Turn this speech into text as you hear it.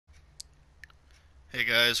Hey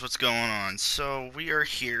guys, what's going on? So we are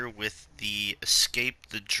here with the Escape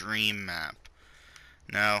the Dream map.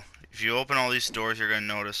 Now, if you open all these doors, you're going to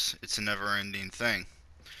notice it's a never-ending thing.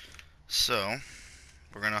 So,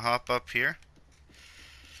 we're going to hop up here,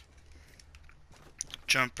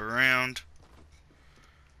 jump around.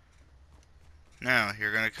 Now,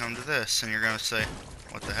 you're going to come to this, and you're going to say,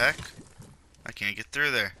 what the heck? I can't get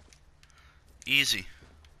through there. Easy.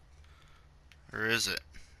 Or is it?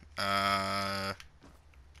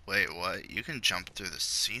 Wait, what? You can jump through the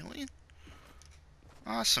ceiling?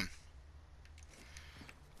 Awesome.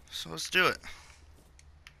 So let's do it.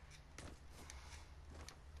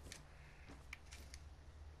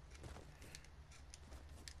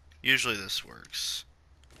 Usually this works.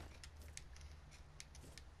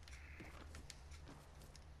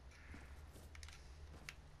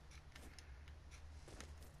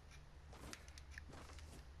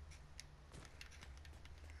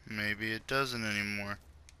 Maybe it doesn't anymore.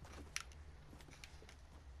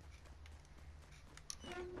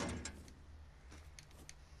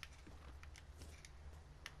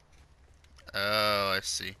 Oh, I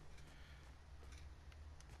see.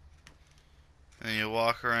 And you'll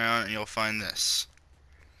walk around and you'll find this.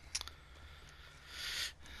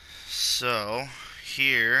 So,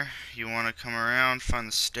 here, you want to come around, find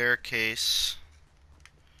the staircase,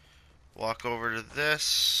 walk over to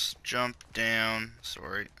this, jump down.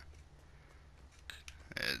 Sorry.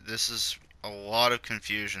 This is a lot of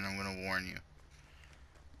confusion, I'm going to warn you.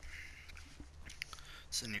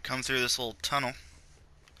 So then you come through this little tunnel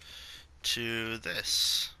to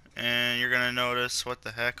this. And you're going to notice, what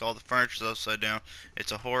the heck, all the furniture's upside down.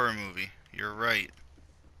 It's a horror movie. You're right.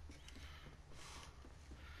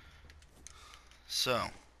 So,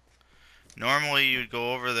 normally you'd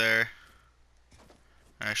go over there.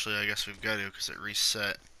 Actually, I guess we've got to because it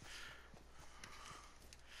reset.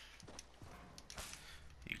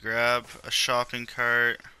 You grab a shopping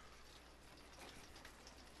cart.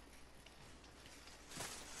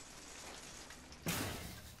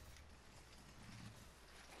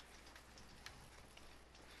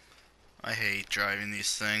 I hate driving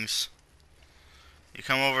these things. You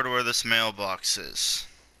come over to where this mailbox is.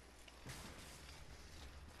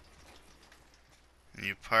 And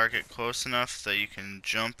you park it close enough that you can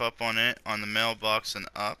jump up on it, on the mailbox and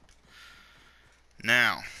up.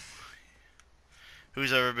 Now,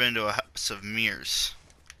 who's ever been to a house of mirrors?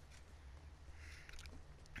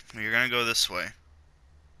 Well, you're gonna go this way.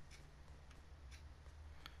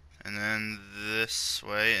 And then this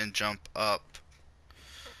way and jump up.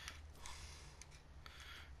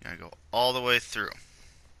 You're gonna go all the way through.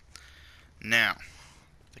 Now,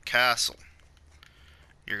 the castle.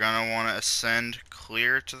 You're gonna want to ascend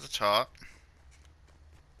clear to the top,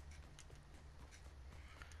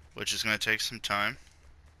 which is gonna take some time.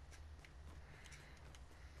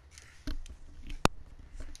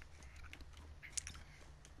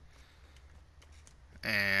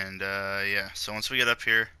 And yeah, so once we get up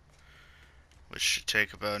here, which should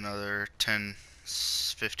take about another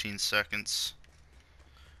 10-15 seconds.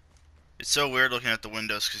 It's so weird looking at the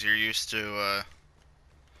windows because you're used to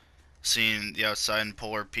seeing the outside and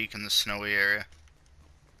Polar Peak in the snowy area.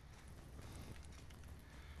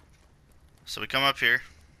 So we come up here,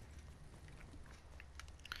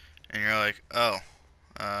 and you're like, oh,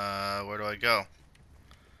 where do I go?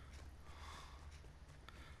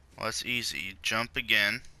 Well, that's easy. You jump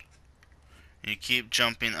again, and you keep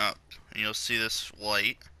jumping up, and you'll see this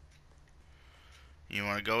light. You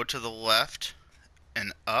want to go to the left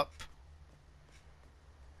and up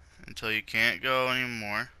until you can't go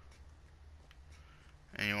anymore.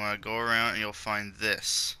 And you want to go around and you'll find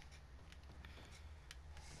this.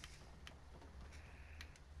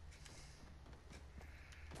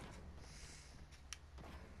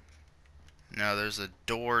 Now there's a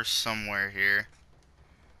door somewhere here.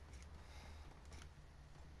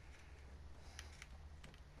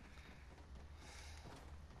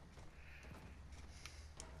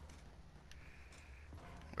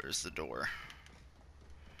 Where's the door?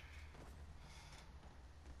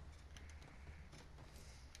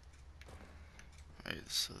 Right,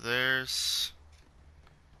 so there's...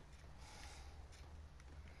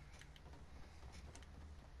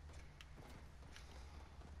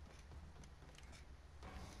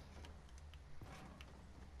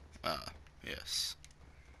 yes.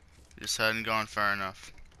 Just hadn't gone far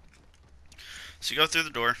enough. So you go through the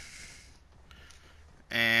door.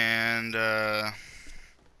 And,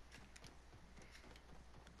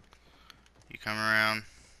 you come around.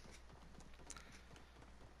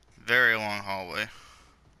 Very long hallway. You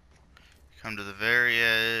come to the very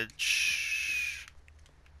edge.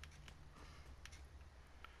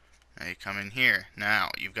 Now you come in here. Now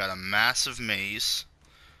you've got a massive maze.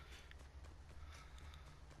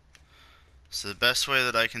 So the best way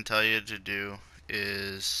that I can tell you to do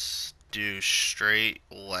is do straight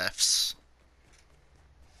lefts.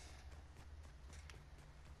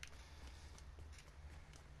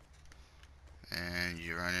 And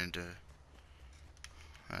you run into...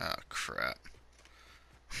 oh crap.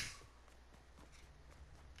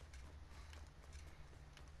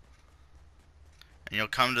 And you'll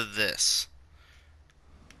come to this.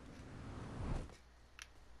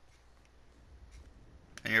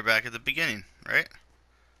 And you're back at the beginning, right?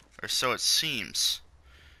 Or so it seems.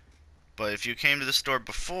 But if you came to this door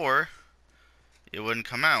before, it wouldn't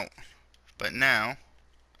come out. But now,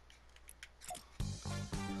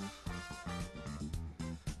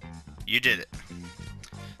 you did it.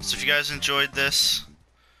 So if you guys enjoyed this,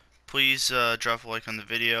 please drop a like on the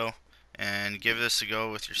video and give this a go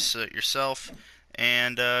with yourself.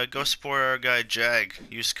 And go support our guy Jag.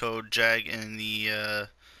 Use code JAG in the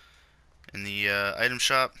item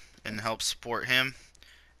shop and help support him.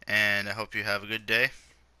 And I hope you have a good day.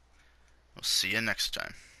 We'll see you next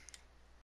time.